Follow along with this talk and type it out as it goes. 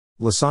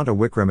Lasantha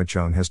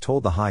Wickrematunge has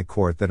told the High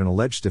Court that an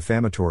alleged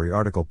defamatory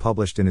article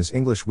published in his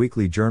English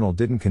weekly journal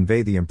didn't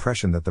convey the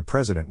impression that the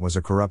president was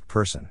a corrupt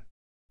person.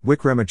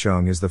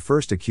 Wickrematunge is the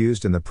first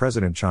accused in the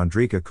President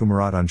Chandrika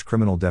Kumaratunge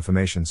criminal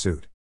defamation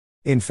suit.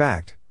 In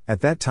fact,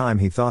 at that time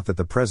he thought that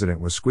the president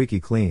was squeaky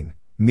clean,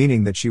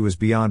 meaning that she was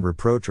beyond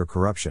reproach or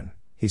corruption,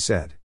 he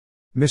said.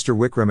 Mr.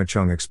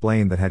 Wickrematunge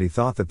explained that had he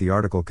thought that the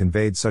article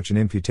conveyed such an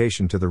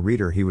imputation to the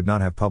reader he would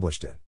not have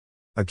published it.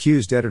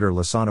 Accused editor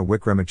Lasantha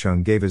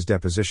Wickrematunge gave his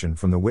deposition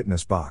from the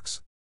witness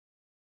box.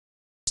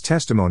 His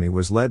testimony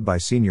was led by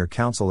Senior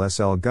Counsel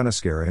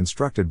S.L.Gunasekera,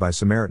 instructed by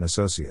Samaratne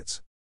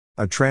Associates.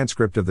 A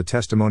transcript of the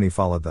testimony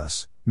followed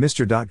thus: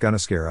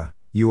 Mr.Gunasekera,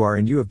 you are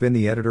and you have been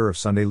the editor of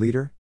Sunday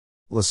Leader?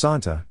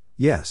 Lasantha: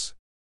 yes.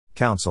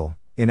 Counsel: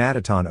 in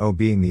additon O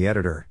being the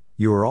editor,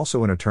 you are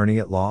also an attorney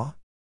at law?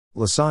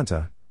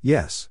 Lasantha: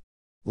 yes.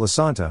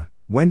 Lasantha: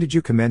 when did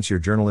you commence your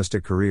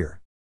journalistic career?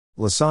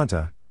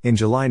 Lasantha: in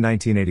July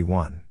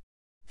 1981.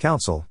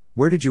 Counsel: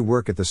 where did you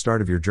work at the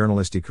start of your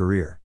Journalistie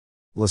career?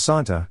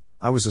 Lasantha: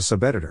 I was a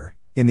sub-editor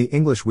in the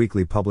English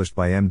weekly published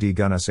by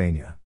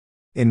M.D.Gunasena.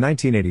 In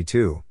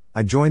 1982,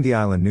 I joined the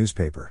Island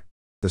newspaper.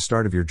 The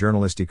start of your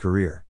Journalistie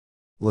career?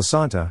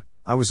 Lasantha: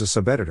 I was a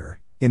sub-editor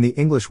in the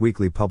English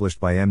weekly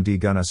published by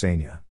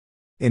M.D.Gunasena.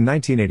 In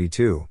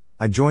 1982,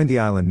 I joined the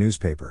Island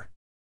newspaper.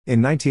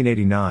 In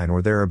 1989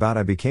 or thereabout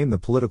I became the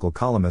political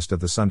columnist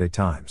of the Sunday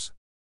Times.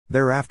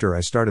 Thereafter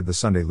I started the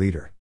Sunday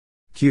Leader.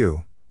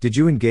 Q. Did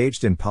you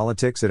engage in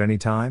politics at any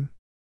time?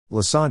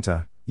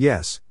 Lasantha: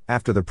 yes,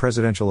 after the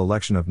presidential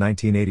election of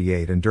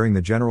 1988 and during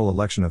the general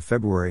election of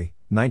February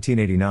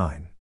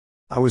 1989.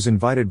 I was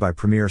invited by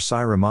Premier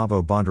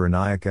Samaratne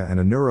Bandaranaike and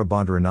Anura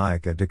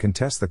Bandaranaike to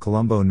contest the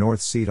Colombo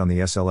North seat on the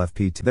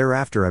SLFP.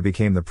 Thereafter I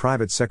became the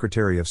private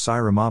secretary of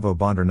Samaratne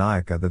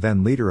Bandaranaike, the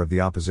then leader of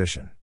the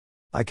opposition.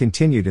 I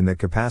continued in that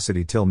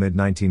capacity till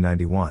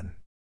mid-1991.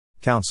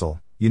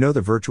 Counsel: you know the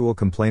virtual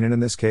complainant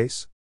in this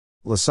case?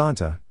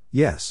 Lasantha: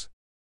 yes.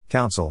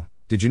 Counsel: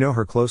 did you know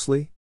her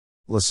closely?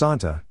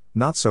 Lasantha: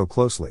 not so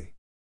closely.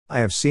 I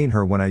have seen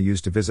her when I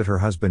used to visit her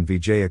husband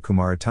Vijaya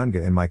Kumaratunge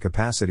in my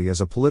capacity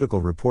as a political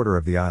reporter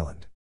of the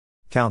island.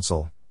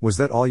 Counsel: was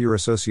that all your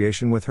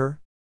association with her?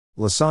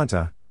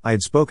 Lasantha: I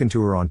had spoken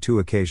to her on 2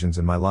 occasions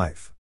in my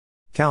life.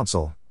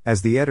 Counsel: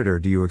 as the editor,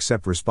 do you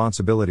accept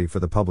responsibility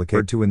for the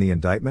publication to in the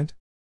indictment?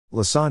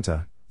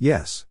 Lasantha: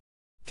 yes.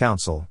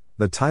 Counsel: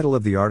 the title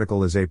of the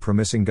article is A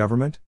Promising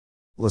Government?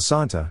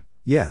 Lasantha: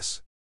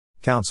 yes.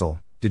 Counsel: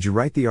 did you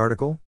write the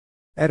article?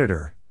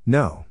 Editor: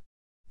 no.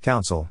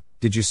 Counsel: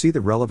 did you see the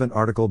relevant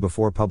article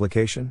before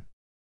publication?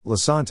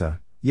 Lasantha: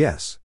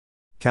 yes.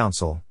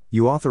 Counsel: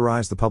 you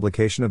authorized the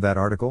publication of that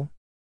article?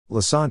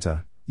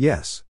 Lasantha: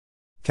 yes.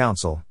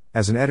 Counsel: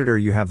 as an editor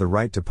you have the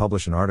right to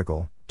publish an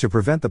article, to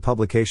prevent the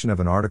publication of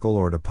an article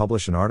or to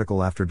publish an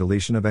article after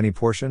deletion of any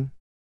portion?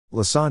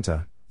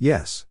 Lasantha: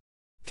 yes.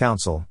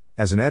 Counsel: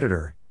 as an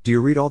editor, do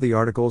you read all the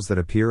articles that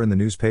appear in the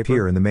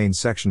newspaper? In the main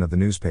section of the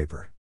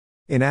newspaper.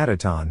 In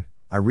additon,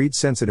 I read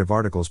sensitive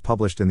articles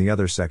published in the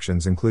other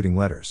sections including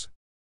letters.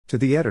 To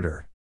the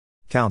editor.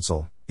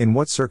 Counsel: in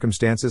what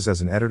circumstances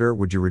as an editor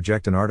would you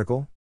reject an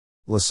article?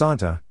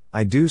 Lasantha: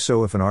 I do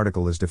so if an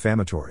article is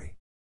defamatory.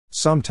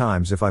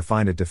 Sometimes if I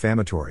find it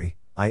defamatory,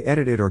 I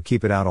edit it or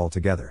keep it out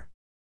altogether.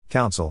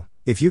 Counsel: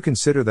 if you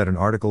consider that an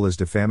article is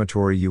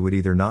defamatory you would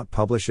either not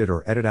publish it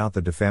or edit out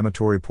the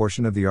defamatory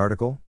portion of the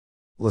article?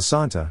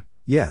 Lasantha: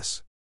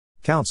 yes.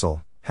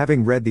 Counsel: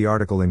 having read the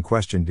article in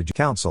question did you?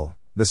 Counsel: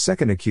 the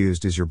second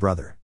accused is your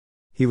brother.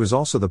 He was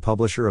also the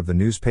publisher of the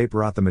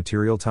newspaper at the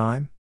material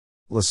time?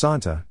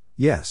 Lasantha: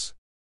 yes.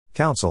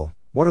 Counsel: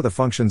 what are the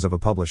functions of a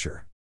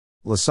publisher?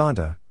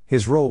 Lasantha: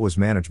 his role was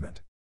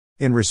management.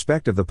 In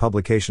respect of the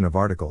publication of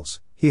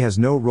articles, he has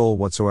no role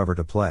whatsoever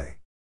to play.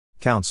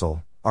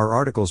 Counsel: are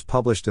articles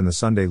published in the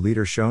Sunday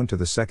Leader shown to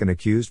the second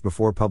accused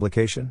before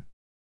publication?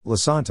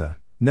 Lasantha: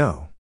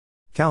 no.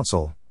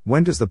 Counsel: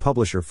 when does the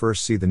publisher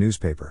first see the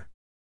newspaper?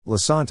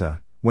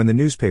 Lasantha: when the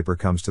newspaper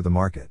comes to the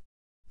market.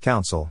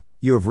 Counsel: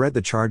 you have read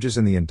the charges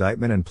in the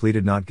indictment and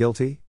pleaded not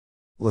guilty?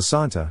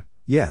 Lasantha: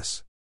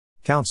 yes.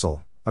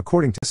 Counsel: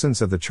 according to the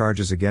essence of the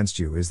charges against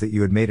you is that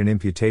you had made an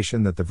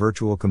imputation that the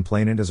virtual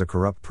complainant is a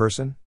corrupt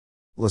person?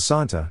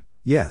 Lasantha: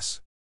 yes.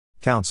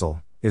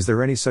 Counsel: is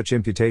there any such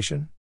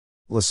imputation?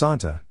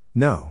 Lasantha: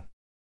 no.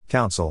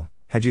 Counsel: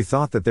 had you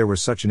thought that there was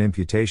such an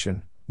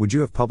imputation, would you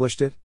have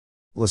published it?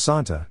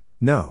 Lasantha: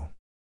 no.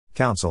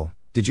 Counsel: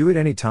 did you at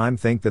any time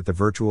think that the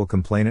virtual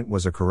complainant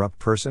was a corrupt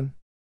person?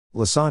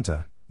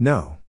 Lasantha: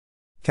 no.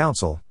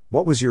 Counsel: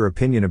 what was your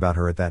opinion about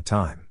her at that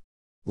time?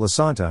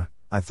 Lasantha: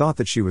 I thought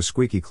that she was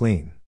squeaky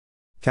clean.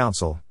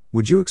 Counsel: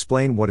 would you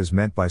explain what is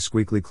meant by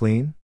squeaky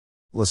clean?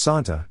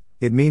 Lasantha: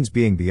 it means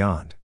being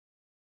beyond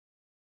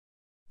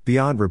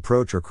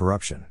reproach or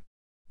corruption.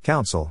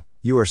 Counsel: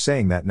 you are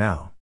saying that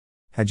now.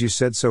 Had you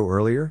said so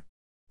earlier?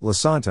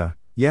 Lasantha: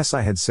 yes,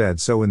 I had said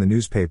so in the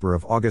newspaper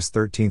of August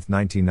 13,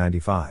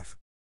 1995.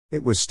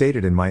 It was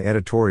stated in my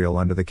editorial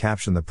under the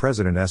caption "The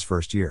President's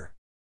First Year."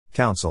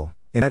 Counsel: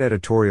 in that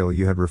editorial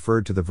you had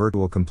referred to the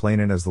virtual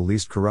complainant as the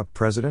least corrupt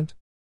president?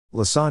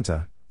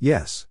 Lasantha,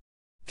 yes.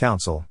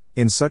 Counsel,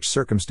 in such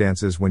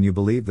circumstances when you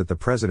believe that the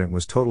President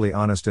was totally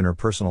honest in her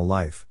personal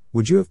life,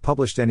 would you have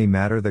published any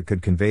matter that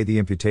could convey the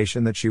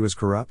imputation that she was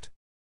corrupt?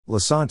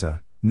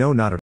 Lasantha, no,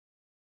 not at all.